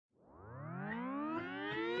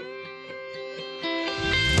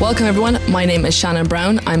Welcome everyone, my name is Shannon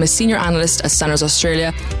Brown. I'm a senior analyst at Standards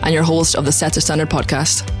Australia and your host of the Sets a Standard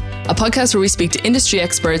podcast. A podcast where we speak to industry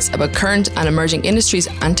experts about current and emerging industries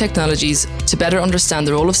and technologies to better understand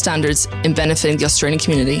the role of standards in benefiting the Australian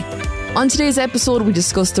community. On today's episode, we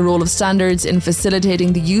discuss the role of standards in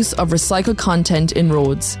facilitating the use of recycled content in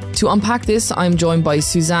roads. To unpack this, I'm joined by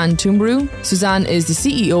Suzanne Toombrou. Suzanne is the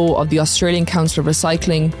CEO of the Australian Council of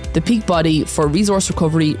Recycling, the peak body for resource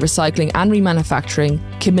recovery, recycling and remanufacturing,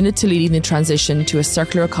 committed to leading the transition to a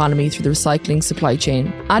circular economy through the recycling supply chain.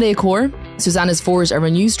 At Accor, Suzanne has forged a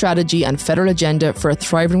renewed strategy and federal agenda for a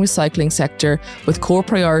thriving recycling sector with core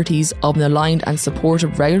priorities of an aligned and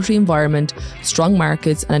supportive regulatory environment, strong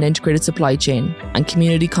markets and an integrated supply chain, and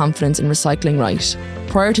community confidence in recycling right.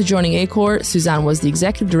 Prior to joining Accor, Suzanne was the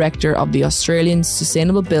Executive Director of the Australian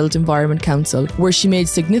Sustainable Built Environment Council, where she made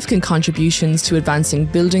significant contributions to advancing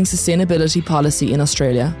building sustainability policy in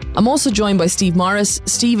Australia. I'm also joined by Steve Morris.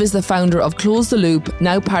 Steve is the founder of Close the Loop,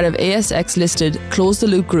 now part of ASX-listed Close the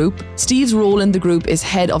Loop Group. Steve's role in the group is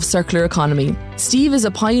Head of Circular Economy. Steve is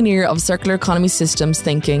a pioneer of circular economy systems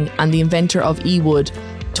thinking and the inventor of e-wood,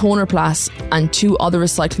 Tonerplast and two other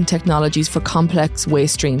recycling technologies for complex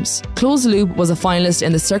waste streams. Close the Loop was a finalist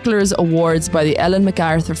in the Circulars Awards by the Ellen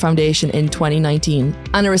MacArthur Foundation in 2019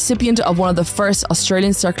 and a recipient of one of the first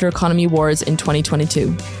Australian Circular Economy Awards in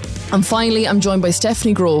 2022. And finally, I'm joined by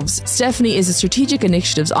Stephanie Groves. Stephanie is a Strategic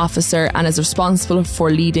Initiatives Officer and is responsible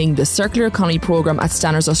for leading the Circular Economy Programme at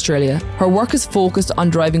Standards Australia. Her work is focused on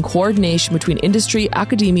driving coordination between industry,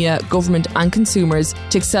 academia, government and consumers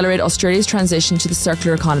to accelerate Australia's transition to the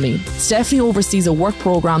circular economy. Stephanie oversees a work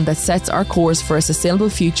programme that sets our course for a sustainable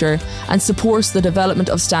future and supports the development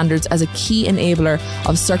of standards as a key enabler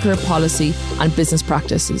of circular policy and business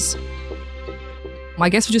practices. I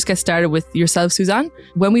guess we'll just get started with yourself, Suzanne.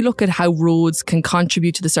 When we look at how roads can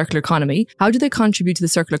contribute to the circular economy, how do they contribute to the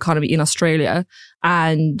circular economy in Australia?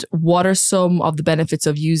 And what are some of the benefits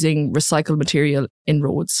of using recycled material in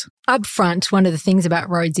roads? Up front, one of the things about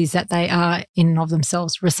roads is that they are in and of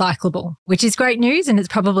themselves recyclable, which is great news, and it's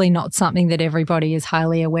probably not something that everybody is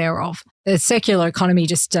highly aware of. The circular economy,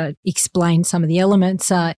 just to explain some of the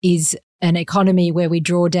elements, is an economy where we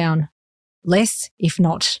draw down less, if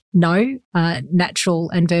not no, natural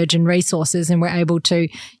and virgin resources, and we're able to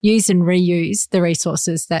use and reuse the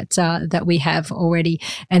resources that we have already.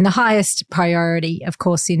 And the highest priority, of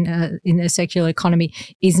course, in the circular economy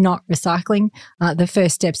is not recycling. The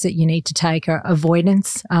first steps that you need to take are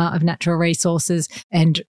avoidance of natural resources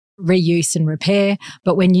and reuse and repair.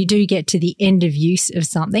 But when you do get to the end of use of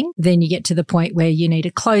something, then you get to the point where you need to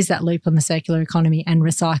close that loop on the circular economy and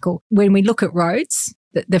recycle. When we look at roads,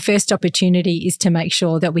 the first opportunity is to make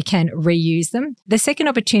sure that we can reuse them. The second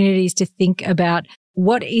opportunity is to think about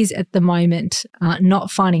what is at the moment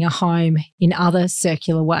not finding a home in other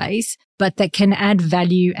circular ways, but that can add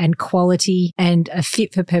value and quality and a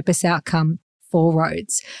fit for purpose outcome for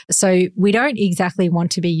roads. So we don't exactly want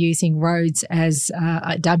to be using roads as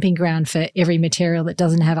a dumping ground for every material that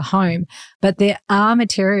doesn't have a home, but there are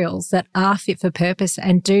materials that are fit for purpose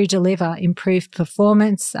and do deliver improved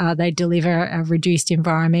performance. They deliver a reduced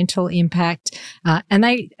environmental impact, and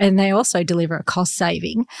they also deliver a cost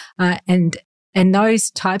saving. And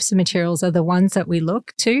those types of materials are the ones that we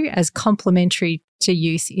look to as complementary to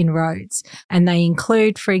use in roads. And they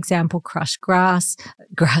include, for example, crushed glass.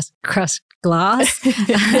 Grass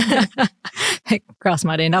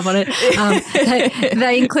might end up on it.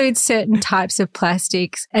 They include certain types of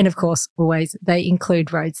plastics, and of course, always they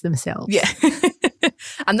include roads themselves. Yeah.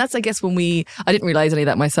 And that's, I guess, I didn't realise any of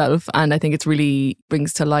that myself, and I think it's really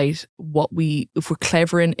brings to light if we're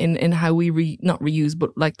clever in how we not reuse,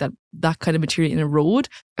 but like that kind of material in a road,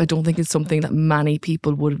 I don't think it's something that many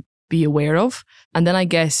people would be aware of. And then I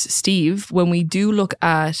guess, Steve, when we do look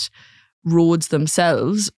at roads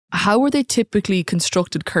themselves, how are they typically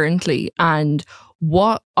constructed currently, and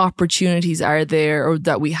what opportunities are there or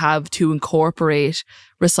that we have to incorporate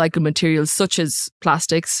recycled materials such as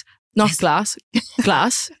plastics, not glass,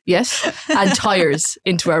 yes, and tyres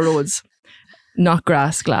into our roads, not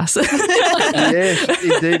glass. Yes,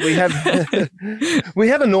 indeed. We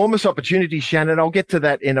have enormous opportunities, Shannon. I'll get to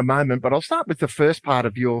that in a moment, but I'll start with the first part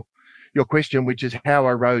of your question, which is how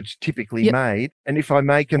are roads typically made. And if I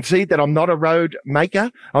may concede that I'm not a road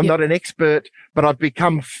maker, I'm not an expert, but I've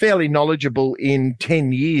become fairly knowledgeable in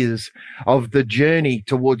 10 years of the journey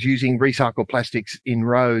towards using recycled plastics in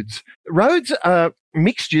roads. Roads are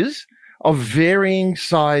mixtures of varying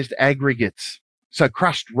sized aggregates. So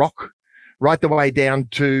crushed rock right the way down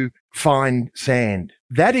to fine sand.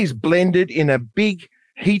 That is blended in a big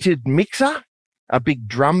heated mixer, a big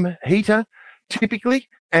drum heater, typically,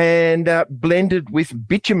 and blended with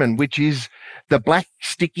bitumen, which is the black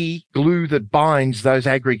sticky glue that binds those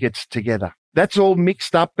aggregates together. That's all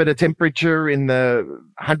mixed up at a temperature in the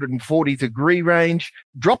 140 degree range,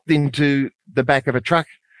 dropped into the back of a truck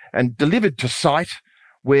and delivered to site,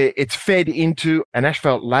 where it's fed into an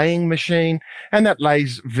asphalt laying machine, and that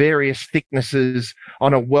lays various thicknesses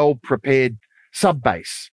on a well-prepared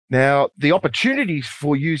subbase. Now, the opportunities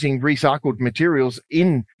for using recycled materials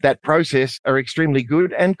in that process are extremely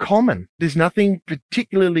good and common. There's nothing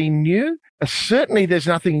particularly new. Certainly, there's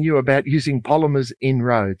nothing new about using polymers in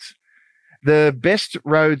roads. The best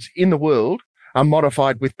roads in the world are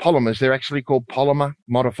modified with polymers. They're actually called polymer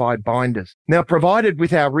modified binders. Now, provided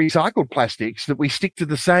with our recycled plastics that we stick to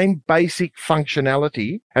the same basic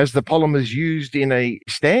functionality as the polymers used in a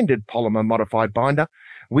standard polymer modified binder,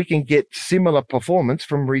 we can get similar performance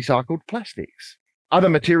from recycled plastics. Other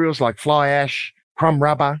materials like fly ash, crumb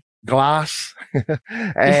rubber, glass,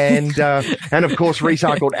 and of course,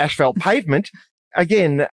 recycled asphalt pavement,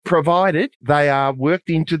 again, provided they are worked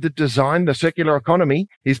into the design. The circular economy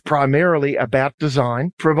is primarily about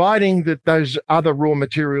design. Providing that those other raw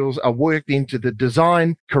materials are worked into the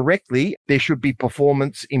design correctly, there should be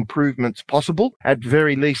performance improvements possible. At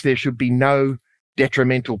very least, there should be no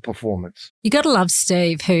detrimental performance. You got to love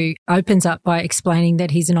Steve, who opens up by explaining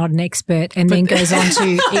that he's not an expert and then goes on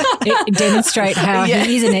to demonstrate how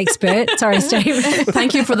he is an expert. Sorry, Steve.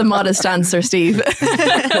 Thank you for the modest answer, Steve.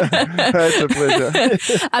 That's a pleasure.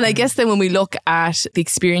 And I guess then when we look at the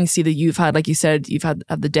experience that you've had, like you said, you've had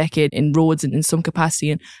the decade in roads in some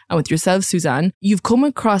capacity, and with yourself, Suzanne, you've come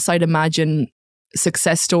across, I'd imagine,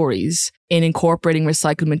 success stories in incorporating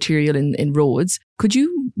recycled material in roads. Could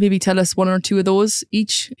you maybe tell us one or two of those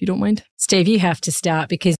each, if you don't mind? Steve, you have to start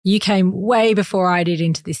because you came way before I did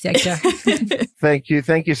into this sector. Thank you.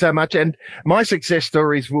 Thank you so much. And my success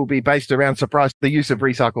stories will be based around, surprise, the use of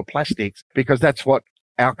recycled plastics, because that's what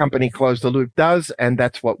our company Close the Loop does, and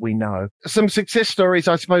that's what we know. Some success stories,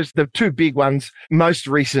 I suppose the two big ones, most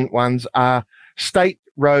recent ones, are state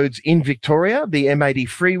roads in Victoria, the M80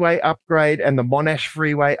 freeway upgrade and the Monash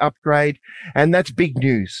freeway upgrade. And that's big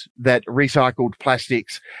news that recycled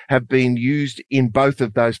plastics have been used in both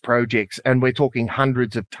of those projects. And we're talking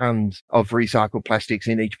hundreds of tons of recycled plastics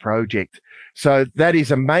in each project. So that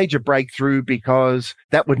is a major breakthrough, because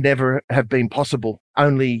that would never have been possible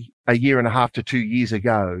only a year and a half to 2 years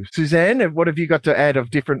ago. Suzanne, what have you got to add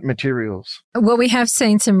of different materials? Well, we have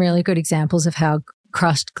seen some really good examples of how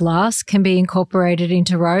crushed glass can be incorporated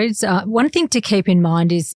into roads. One thing to keep in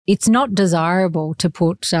mind is it's not desirable to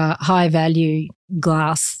put high value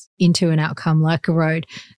glass into an outcome like a road.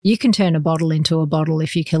 You can turn a bottle into a bottle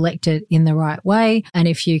if you collect it in the right way and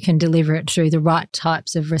if you can deliver it through the right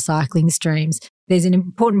types of recycling streams. There's an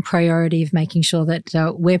important priority of making sure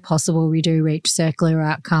that where possible, we do reach circular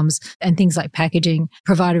outcomes, and things like packaging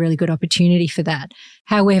provide a really good opportunity for that.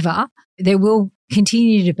 However, there will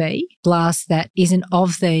continue to be glass that isn't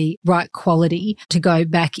of the right quality to go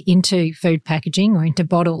back into food packaging or into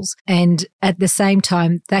bottles. And at the same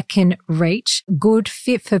time, that can reach good,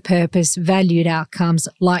 fit for purpose, valued outcomes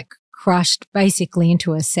like crushed basically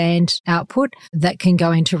into a sand output that can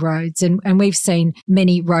go into roads. And we've seen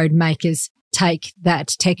many road makers take that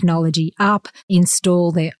technology up,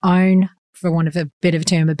 install their own, for want of a better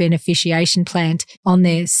term, a beneficiation plant on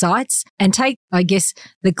their sites, and take, I guess,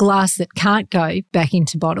 the glass that can't go back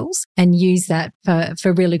into bottles and use that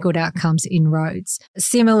for really good outcomes in roads.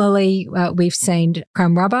 Similarly, we've seen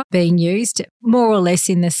crumb rubber being used more or less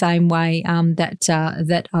in the same way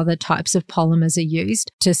that other types of polymers are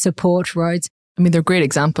used to support roads. I mean, they're great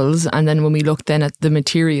examples. And then when we look then at the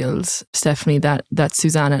materials, Stephanie, that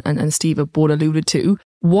Suzanne and Steve have both alluded to,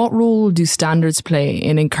 what role do standards play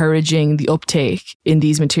in encouraging the uptake in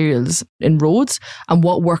these materials in roads? And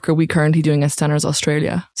what work are we currently doing at Standards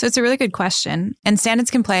Australia? So it's a really good question. And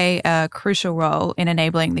standards can play a crucial role in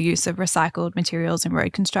enabling the use of recycled materials in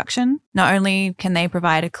road construction. Not only can they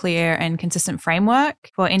provide a clear and consistent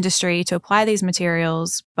framework for industry to apply these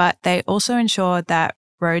materials, but they also ensure that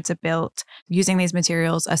roads are built using these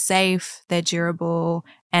materials are safe, they're durable,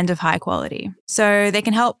 and of high quality. So they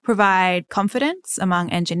can help provide confidence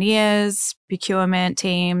among engineers, procurement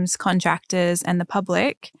teams, contractors, and the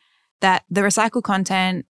public that the recycled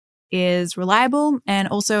content is reliable and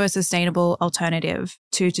also a sustainable alternative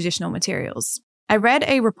to traditional materials. I read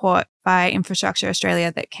a report by Infrastructure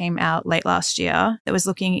Australia that came out late last year that was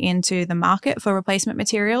looking into the market for replacement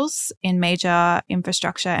materials in major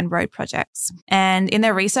infrastructure and road projects. And in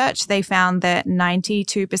their research, they found that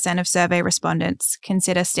 92% of survey respondents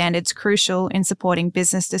consider standards crucial in supporting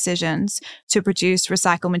business decisions to produce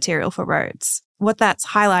recycled material for roads. what that's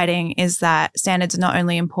highlighting is that standards are not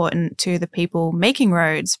only important to the people making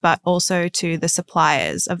roads, but also to the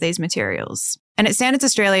suppliers of these materials. And at Standards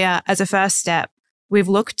Australia, as a first step, we've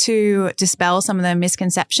looked to dispel some of the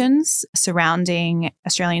misconceptions surrounding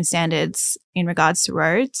Australian standards in regards to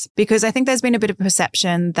roads, because I think there's been a bit of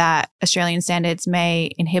perception that Australian standards may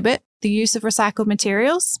inhibit the use of recycled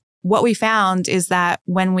materials. What we found is that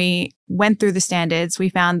when we went through the standards, we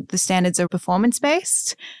found the standards are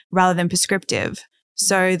performance-based rather than prescriptive,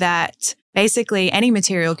 so that basically any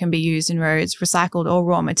material can be used in roads, recycled or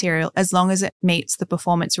raw material, as long as it meets the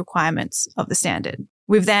performance requirements of the standard.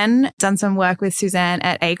 We've then done some work with Suzanne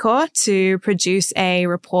at ACOR to produce a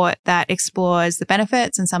report that explores the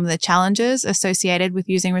benefits and some of the challenges associated with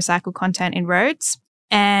using recycled content in roads,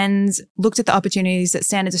 and looked at the opportunities that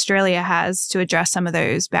Standards Australia has to address some of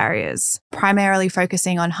those barriers, primarily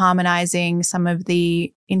focusing on harmonising some of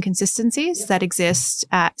the inconsistencies that exist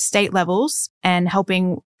at state levels and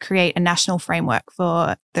helping create a national framework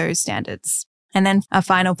for those standards. And then a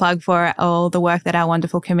final plug for all the work that our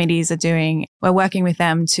wonderful committees are doing. We're working with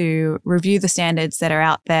them to review the standards that are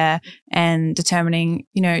out there and determining,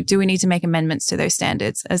 do we need to make amendments to those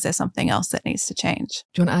standards? Is there something else that needs to change?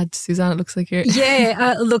 Do you want to add, Suzanne? It looks like you're...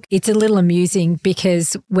 Yeah, look, it's a little amusing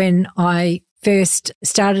because when I first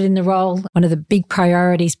started in the role, one of the big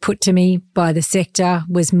priorities put to me by the sector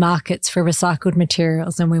was markets for recycled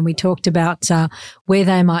materials. And when we talked about where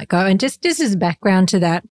they might go, and just as a background to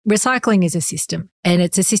that, recycling is a system, and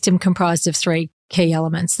it's a system comprised of three key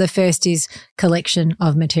elements. The first is collection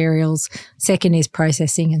of materials, second is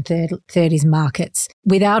processing, and third is markets.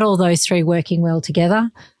 Without all those three working well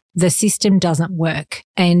together, the system doesn't work.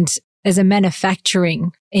 And as a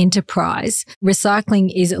manufacturing enterprise,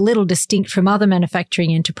 recycling is a little distinct from other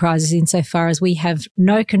manufacturing enterprises insofar as we have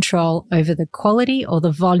no control over the quality or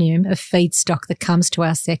the volume of feedstock that comes to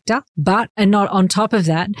our sector. And not on top of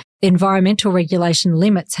that, environmental regulation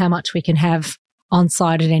limits how much we can have on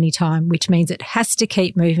site at any time, which means it has to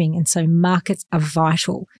keep moving. And so markets are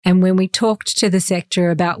vital. And when we talked to the sector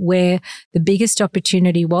about where the biggest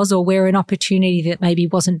opportunity was, or where an opportunity that maybe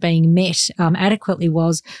wasn't being met adequately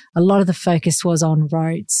was, a lot of the focus was on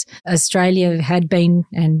roads. Australia had been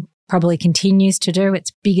and probably continues to do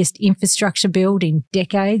its biggest infrastructure build in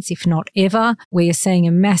decades, if not ever. We are seeing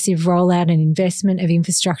a massive rollout and investment of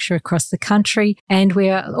infrastructure across the country. And we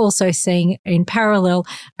are also seeing in parallel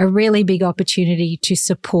a really big opportunity to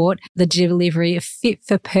support the delivery of fit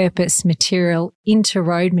for purpose material into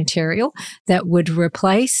road material that would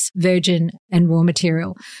replace virgin and raw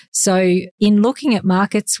material. So in looking at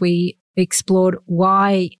markets, we explored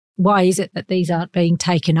why is it that these aren't being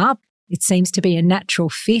taken up? It seems to be a natural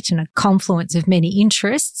fit and a confluence of many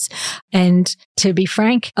interests. And to be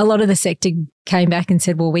frank, a lot of the sector came back and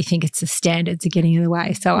said, well, we think it's the standards are getting in the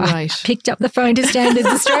way. So I picked up the phone to Standards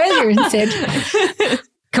Australia and said,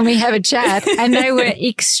 can we have a chat? And they were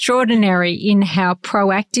extraordinary in how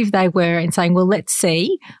proactive they were in saying, well, let's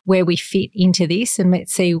see where we fit into this and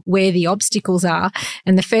let's see where the obstacles are.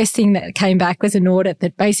 And the first thing that came back was an audit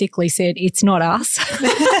that basically said, it's not us.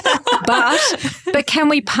 But can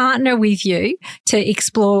we partner with you to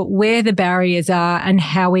explore where the barriers are and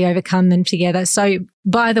how we overcome them together? So,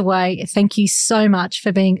 by the way, thank you so much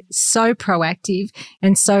for being so proactive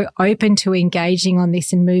and so open to engaging on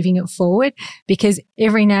this and moving it forward, because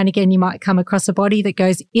every now and again you might come across a body that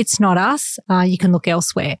goes, it's not us, you can look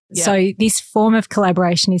elsewhere. Yeah. So this form of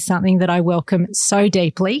collaboration is something that I welcome so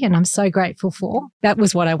deeply and I'm so grateful for. That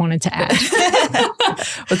was what I wanted to add.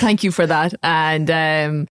 Well, thank you for that.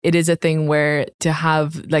 And it is a thing where to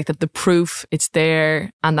have like the proof, it's there,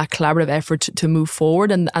 and that collaborative effort to move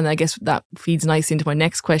forward. And I guess that feeds nicely into my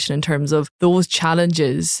next question in terms of those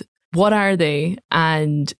challenges. What are they?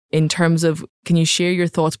 And in terms of, can you share your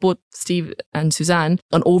thoughts, both Steve and Suzanne,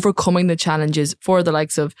 on overcoming the challenges for the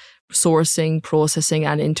likes of sourcing, processing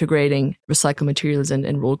and integrating recycled materials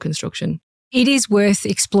in road construction? It is worth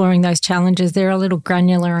exploring those challenges. They're a little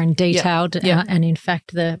granular and detailed, and in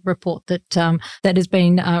fact, the report that has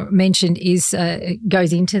been mentioned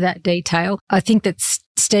goes into that detail. I think that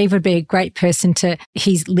Steve would be a great person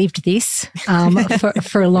he's lived this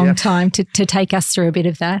for a long time to take us through a bit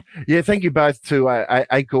of that. Yeah, thank you both to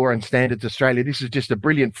ACOR and Standards Australia. This is just a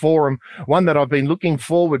brilliant forum, one that I've been looking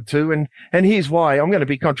forward to. And here's why. I'm going to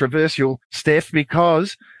be controversial, Steph,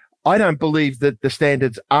 because I don't believe that the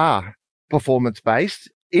standards are performance-based.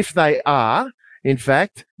 If they are, in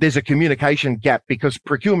fact, there's a communication gap because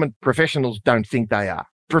procurement professionals don't think they are.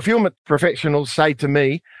 Procurement professionals say to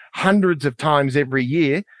me hundreds of times every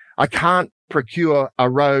year, I can't procure a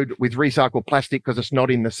road with recycled plastic because it's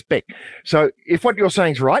not in the spec. So if what you're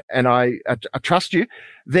saying is right, and I trust you,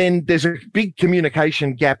 then there's a big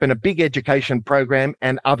communication gap and a big education program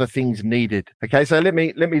and other things needed. Okay, so let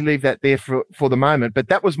me leave that there for the moment. But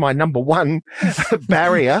that was my number one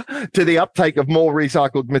barrier to the uptake of more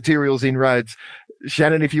recycled materials in roads.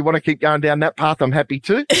 Shannon, if you want to keep going down that path, I'm happy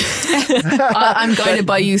to. I'm guided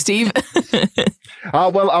by you, Steve.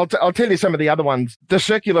 Well, I'll tell you some of the other ones. The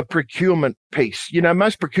circular procurement piece. You know,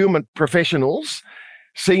 most procurement professionals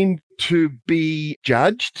seem to be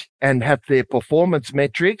judged and have their performance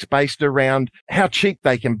metrics based around how cheap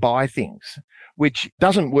they can buy things, which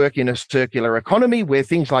doesn't work in a circular economy where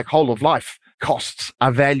things like whole of life costs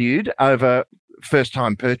are valued over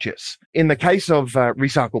first-time purchase. In the case of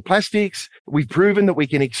recycled plastics, we've proven that we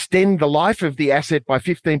can extend the life of the asset by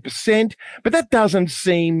 15%, but that doesn't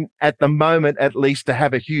seem, at the moment at least, to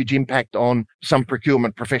have a huge impact on some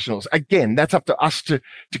procurement professionals. Again, that's up to us to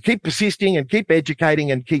keep persisting and keep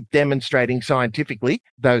educating and keep demonstrating scientifically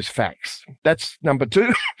those facts. That's number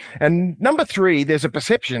two. And number three, there's a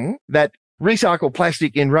perception that recycled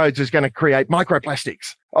plastic in roads is going to create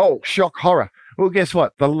microplastics. Oh, shock, horror. Well, guess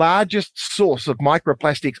what? The largest source of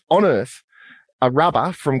microplastics on Earth are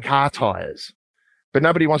rubber from car tires. But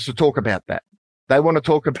nobody wants to talk about that. They want to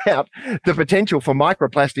talk about the potential for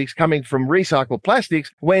microplastics coming from recycled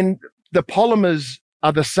plastics when the polymers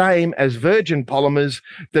are the same as virgin polymers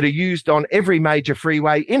that are used on every major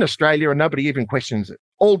freeway in Australia, and nobody even questions it.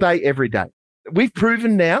 All day, every day. We've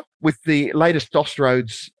proven now with the latest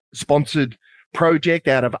Austroads sponsored project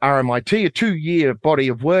out of RMIT, a 2-year body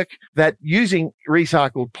of work, that using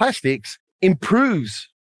recycled plastics improves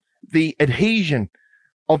the adhesion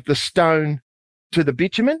of the stone to the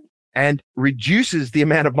bitumen and reduces the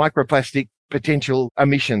amount of microplastic potential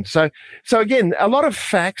emissions. So again, a lot of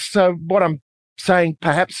facts. So what I'm saying,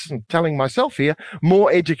 perhaps I'm telling myself here,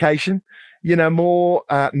 more education, more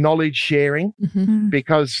knowledge sharing,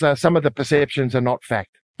 because some of the perceptions are not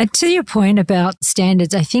fact. And to your point about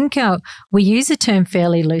standards, I think we use the term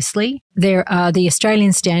fairly loosely. There are the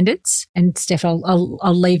Australian standards, and Steph, I'll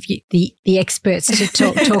leave you, the experts to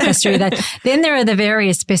talk us through that. Then there are the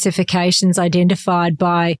various specifications identified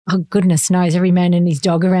by, goodness knows, every man and his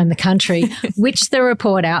dog around the country, which the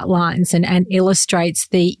report outlines and illustrates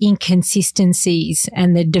the inconsistencies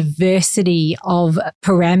and the diversity of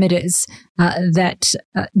parameters that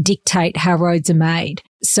dictate how roads are made.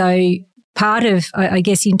 So part of, I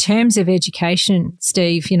guess, in terms of education,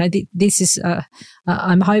 Steve, this is,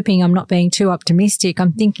 I'm hoping I'm not being too optimistic.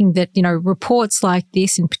 I'm thinking that, reports like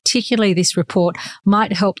this, and particularly this report,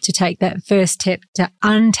 might help to take that first step to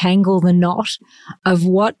untangle the knot of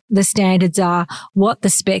what the standards are, what the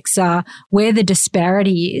specs are, where the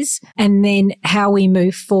disparity is, and then how we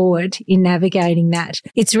move forward in navigating that.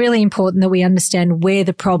 It's really important that we understand where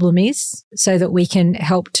the problem is so that we can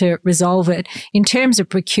help to resolve it. In terms of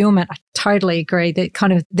procurement, I totally agree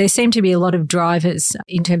that there seem to be a lot of drivers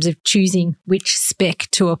in terms of choosing which spec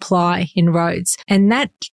to apply in roads. And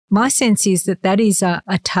that, my sense is that is a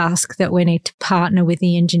task that we need to partner with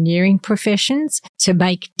the engineering professions to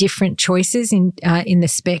make different choices in the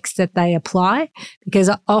specs that they apply, because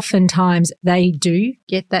oftentimes they do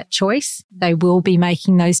get that choice. They will be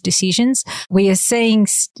making those decisions. We are seeing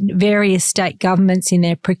various state governments in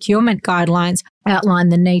their procurement guidelines outline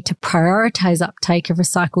the need to prioritise uptake of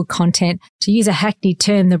recycled content. To use a hackneyed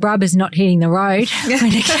term, the rubber's not hitting the road.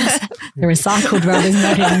 The recycled rubber's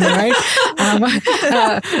not hitting the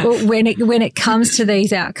road. When it comes to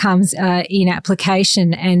these outcomes in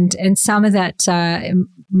application, and some of that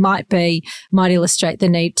might illustrate the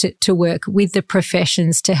need to work with the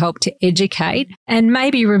professions to help to educate and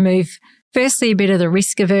maybe remove, firstly, a bit of the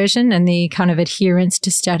risk aversion and the kind of adherence to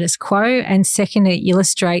status quo, and secondly,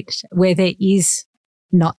 illustrate where there is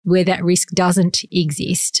not, where that risk doesn't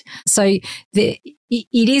exist. So it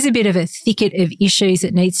is a bit of a thicket of issues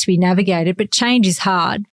that needs to be navigated, but change is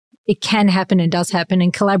hard. It can happen and does happen,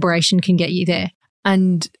 and collaboration can get you there.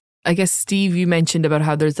 And I guess, Steve, you mentioned about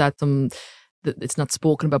how there's that it's not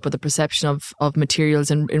spoken about, but the perception of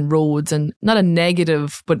materials in roads, and not a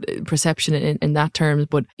negative, but perception in that terms.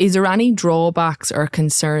 But is there any drawbacks or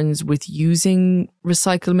concerns with using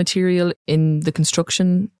recycled material in the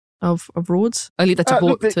construction of roads? I leave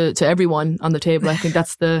that to everyone on the table. I think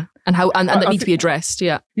that's that needs to be addressed.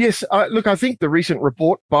 Yeah. Yes. I think the recent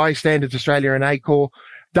report by Standards Australia and ACOR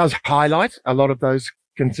does highlight a lot of those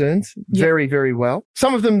concerns very, very well.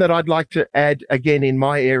 Some of them that I'd like to add again in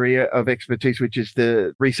my area of expertise, which is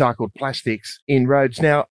the recycled plastics in roads.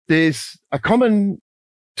 Now, there's a common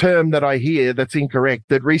term that I hear that's incorrect,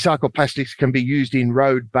 that recycled plastics can be used in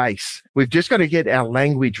road base. We've just got to get our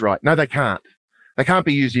language right. No, they can't. They can't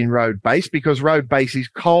be used in road base because road base is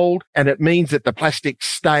cold, and it means that the plastics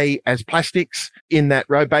stay as plastics in that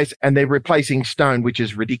road base and they're replacing stone, which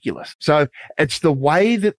is ridiculous. So it's the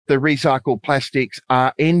way that the recycled plastics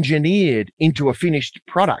are engineered into a finished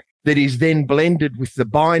product that is then blended with the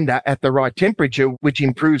binder at the right temperature, which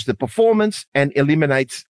improves the performance and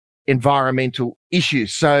eliminates environmental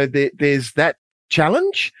issues. So there's that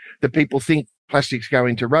challenge that people think plastics go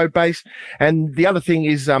into road base. And the other thing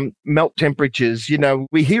is melt temperatures. You know,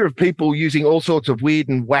 we hear of people using all sorts of weird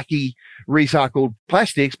and wacky recycled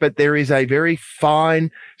plastics, but there is a very fine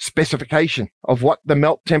specification of what the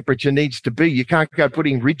melt temperature needs to be. You can't go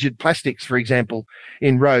putting rigid plastics, for example,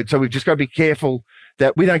 in road. So we've just got to be careful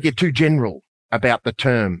that we don't get too general about the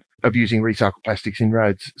term of using recycled plastics in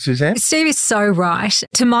roads. Suzanne? Steve is so right.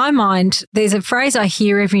 To my mind, there's a phrase I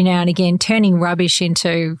hear every now and again, turning rubbish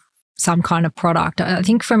into some kind of product. I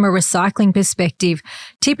think from a recycling perspective,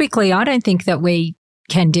 typically I don't think that we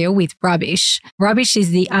can deal with rubbish. Rubbish is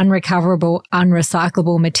the unrecoverable,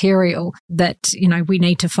 unrecyclable material that, you know, we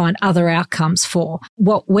need to find other outcomes for.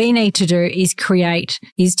 What we need to do is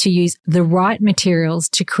to use the right materials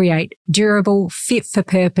to create durable, fit for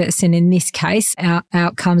purpose, and in this case, our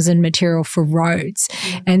outcomes and material for roads.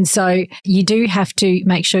 And so you do have to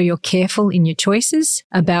make sure you're careful in your choices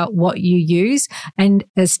about what you use. And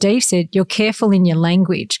as Steve said, you're careful in your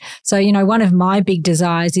language. So, you know, one of my big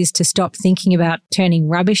desires is to stop thinking about turning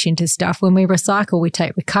rubbish into stuff. When we recycle, we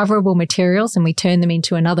take recoverable materials and we turn them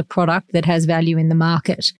into another product that has value in the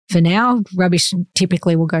market. For now, rubbish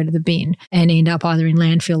typically will go to the bin and end up either in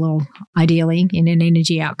landfill or ideally in an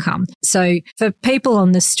energy outcome. So for people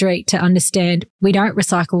on the street to understand, we don't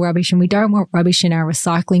recycle rubbish and we don't want rubbish in our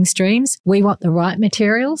recycling streams. We want the right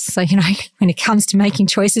materials. So, you know, when it comes to making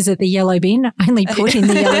choices at the yellow bin, only put in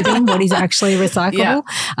the yellow bin what is actually recyclable.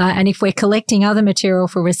 And if we're collecting other material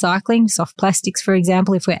for recycling, soft plastics, for example,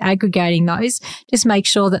 if we're aggregating those, just make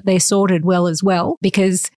sure that they're sorted well as well,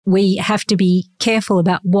 because we have to be careful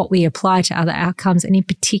about what we apply to other outcomes and in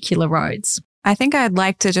particular roads. I think I'd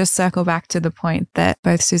like to just circle back to the point that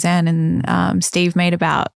both Suzanne and Steve made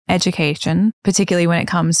about education, particularly when it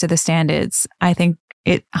comes to the standards. I think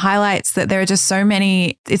it highlights that there are just so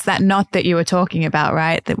many, it's that knot that you were talking about,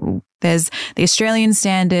 right? That there's the Australian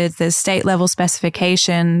standards, there's state level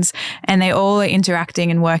specifications, and they all are interacting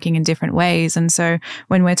and working in different ways. And so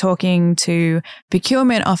when we're talking to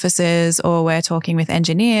procurement officers or we're talking with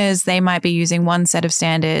engineers, they might be using one set of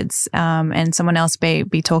standards and someone else may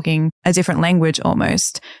be talking a different language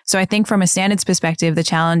almost. So I think from a standards perspective, the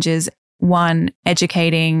challenge is, one,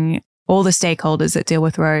 educating all the stakeholders that deal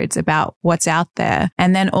with roads about what's out there,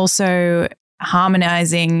 and then also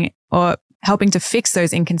harmonizing or helping to fix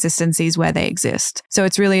those inconsistencies where they exist. So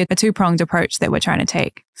it's really a two-pronged approach that we're trying to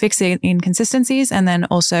take. Fix the inconsistencies and then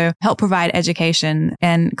also help provide education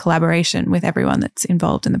and collaboration with everyone that's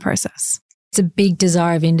involved in the process. It's a big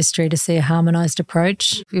desire of industry to see a harmonised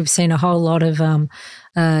approach. We've seen a whole lot of,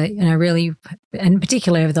 really, and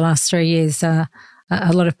particularly over the last 3 years, a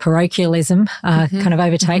lot of parochialism kind of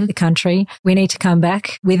overtake the country. We need to come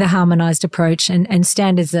back with a harmonised approach, and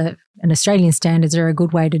standards and Australian standards are a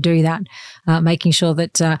good way to do that, making sure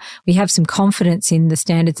that we have some confidence in the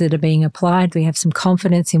standards that are being applied. We have some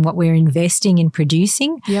confidence in what we're investing in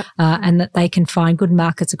producing, and that they can find good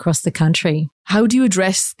markets across the country. How do you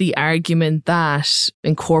address the argument that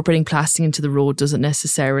incorporating plastic into the road doesn't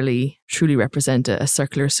necessarily truly represent a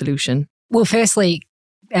circular solution? Well, firstly,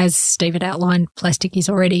 as Steve had outlined, plastic is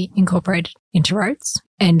already incorporated into roads.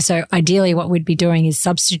 And so ideally what we'd be doing is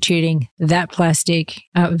substituting that plastic,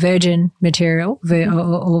 virgin material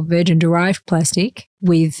or virgin derived plastic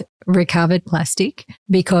with recovered plastic,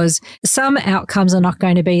 because some outcomes are not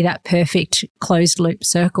going to be that perfect closed loop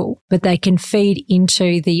circle, but they can feed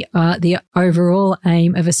into the overall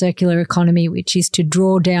aim of a circular economy, which is to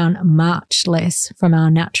draw down much less from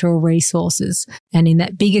our natural resources. And in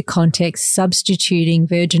that bigger context, substituting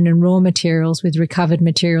virgin and raw materials with recovered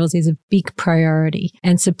materials is a big priority,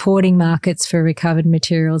 and supporting markets for recovered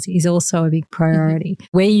materials is also a big priority.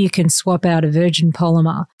 Where you can swap out a virgin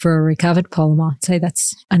polymer for a recovered polymer, I'd say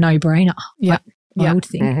that's a no-brainer. I would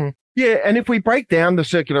think. Yeah, and if we break down the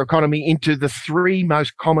circular economy into the three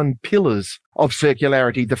most common pillars of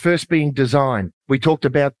circularity, the first being design. We talked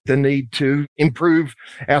about the need to improve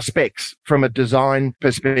our specs from a design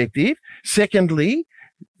perspective. Secondly,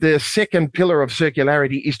 the second pillar of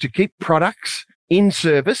circularity is to keep products in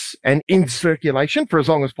service and in circulation for as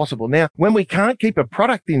long as possible. Now, when we can't keep a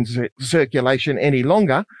product in circulation any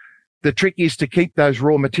longer, The trick is to keep those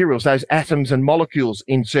raw materials, those atoms and molecules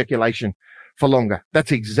in circulation for longer.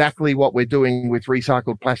 That's exactly what we're doing with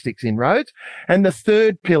recycled plastics in roads. And the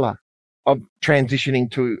third pillar of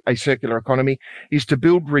transitioning to a circular economy is to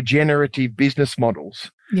build regenerative business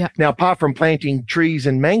models. Yeah. Now, apart from planting trees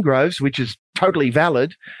and mangroves, which is totally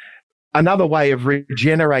valid, another way of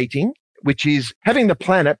regenerating, which is having the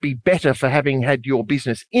planet be better for having had your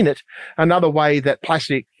business in it. Another way that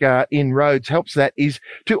plastic in roads helps that is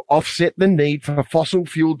to offset the need for fossil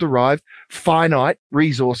fuel derived finite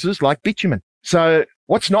resources like bitumen. So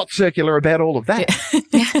what's not circular about all of that?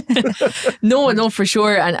 Yeah. No, for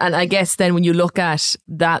sure. And I guess then when you look at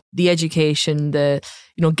that, the education,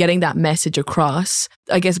 getting that message across,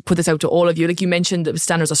 I guess put this out to all of you. Like you mentioned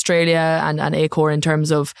Standards Australia and ACOR in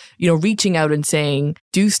terms of, reaching out and saying,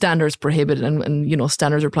 do standards prohibit? And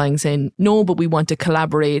standards replying saying, no, but we want to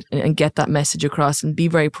collaborate and get that message across and be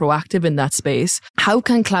very proactive in that space. How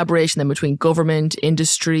can collaboration then between government,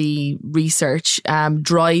 industry, research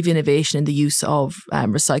drive innovation in the use of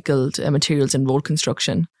recycled materials in road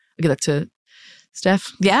construction? I'll give that to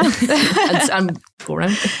Steph. Yeah. and go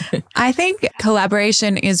around. I think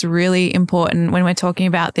collaboration is really important when we're talking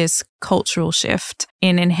about this cultural shift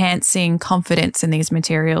in enhancing confidence in these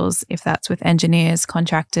materials, if that's with engineers,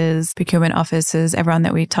 contractors, procurement officers, everyone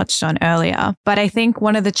that we touched on earlier. But I think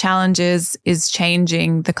one of the challenges is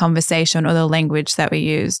changing the conversation or the language that we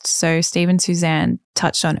used. So Steve and Suzanne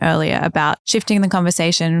touched on earlier about shifting the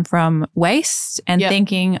conversation from waste and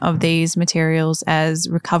thinking of these materials as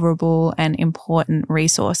recoverable and important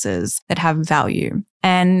resources that have value.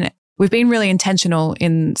 And we've been really intentional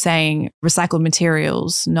in saying recycled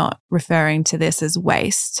materials, not referring to this as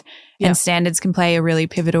waste. Yep. And standards can play a really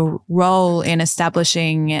pivotal role in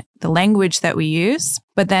establishing the language that we use,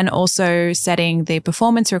 but then also setting the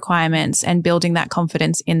performance requirements and building that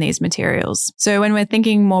confidence in these materials. So when we're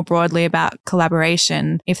thinking more broadly about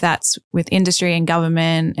collaboration, if that's with industry and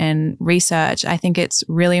government and research, I think it's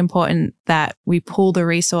really important that we pool the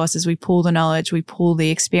resources, we pool the knowledge, we pool the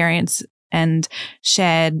experience and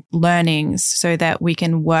shared learnings so that we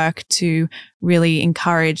can work to really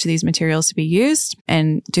encourage these materials to be used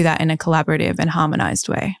and do that in a collaborative and harmonized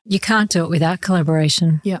way. You can't do it without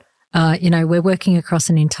collaboration. Yeah. We're working across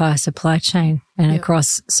an entire supply chain and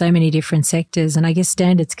across so many different sectors. And I guess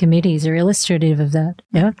standards committees are illustrative of that.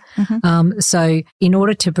 Yeah. Mm-hmm. So in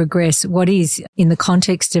order to progress, what is in the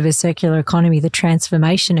context of a circular economy, the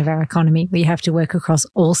transformation of our economy, we have to work across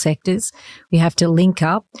all sectors. We have to link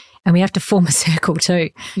up and we have to form a circle too.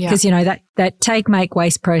 Because, that take, make,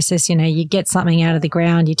 waste process, you get something out of the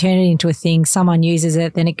ground, you turn it into a thing, someone uses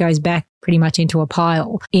it, then it goes back pretty much into a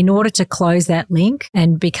pile. In order to close that link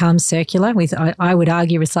and become circular, I would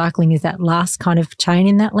argue recycling is that last kind of chain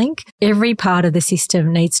in that link. Every part of the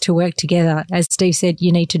system needs to work together. As Steve said,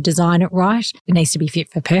 you need to design it right. It needs to be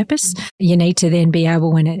fit for purpose. You need to then be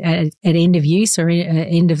able, when at end of use or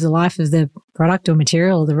end of the life of the product or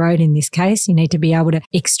material or the road in this case, you need to be able to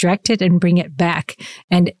extract it and bring it back.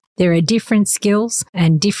 And there are different skills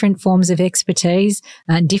and different forms of expertise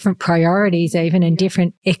and different priorities even and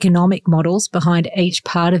different economic models behind each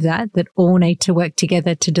part of that all need to work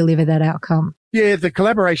together to deliver that outcome. Yeah, the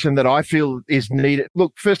collaboration that I feel is needed.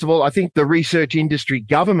 Look, first of all, I think the research industry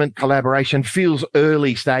government collaboration feels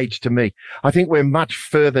early stage to me. I think we're much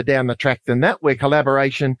further down the track than that, where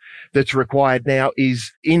collaboration that's required now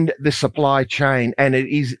is in the supply chain and it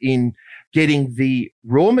is in getting the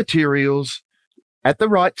raw materials at the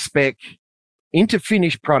right spec into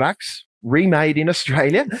finished products remade in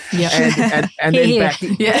Australia and then back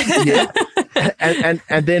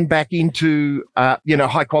and then back into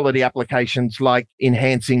high quality applications like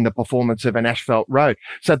enhancing the performance of an asphalt road.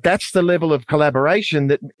 So that's the level of collaboration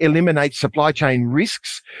that eliminates supply chain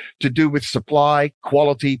risks to do with supply,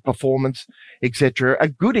 quality, performance, etc. A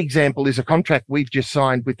good example is a contract we've just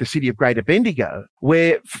signed with the City of Greater Bendigo,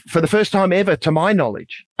 where for the first time ever, to my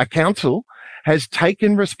knowledge, a council has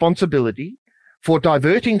taken responsibility for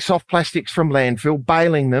diverting soft plastics from landfill,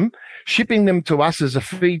 baling them, shipping them to us as a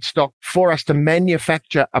feedstock for us to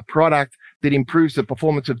manufacture a product that improves the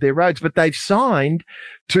performance of their roads. But they've signed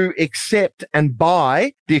to accept and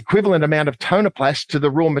buy the equivalent amount of tonoplast to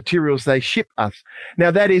the raw materials they ship us.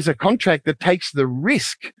 Now, that is a contract that takes the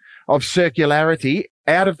risk of circularity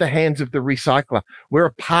out of the hands of the recycler. We're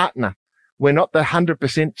a partner. We're not the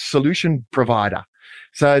 100% solution provider.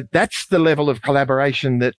 So that's the level of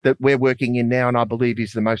collaboration that we're working in now, and I believe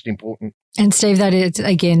is the most important. And Steve,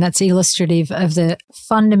 that's illustrative of the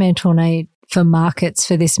fundamental need for markets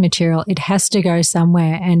for this material. It has to go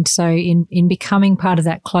somewhere. And so in becoming part of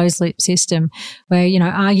that closed loop system where,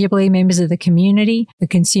 arguably members of the community are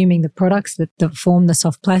consuming the products that form the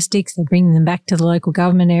soft plastics, they're bringing them back to the local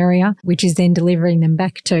government area, which is then delivering them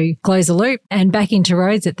back to close the loop and back into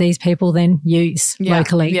roads that these people then use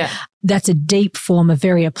locally. Yeah. That's a deep form of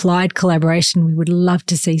very applied collaboration we would love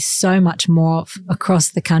to see so much more of across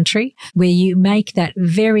the country, where you make that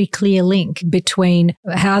very clear link between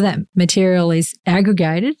how that material is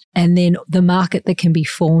aggregated and then the market that can be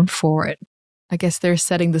formed for it. I guess they're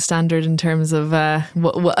setting the standard in terms of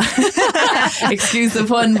what excuse the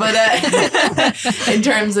pun, but in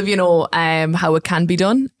terms of how it can be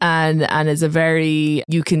done, and is a very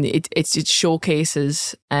it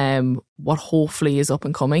showcases what hopefully is up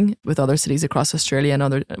and coming with other cities across Australia and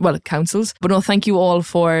other councils. But no, thank you all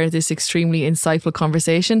for this extremely insightful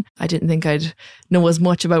conversation. I didn't think I'd know as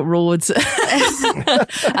much about roads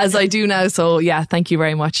as I do now. So yeah, thank you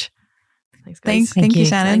very much. Thanks, guys. Thank you,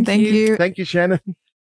 Shannon. Thank you. Thank you, Shannon.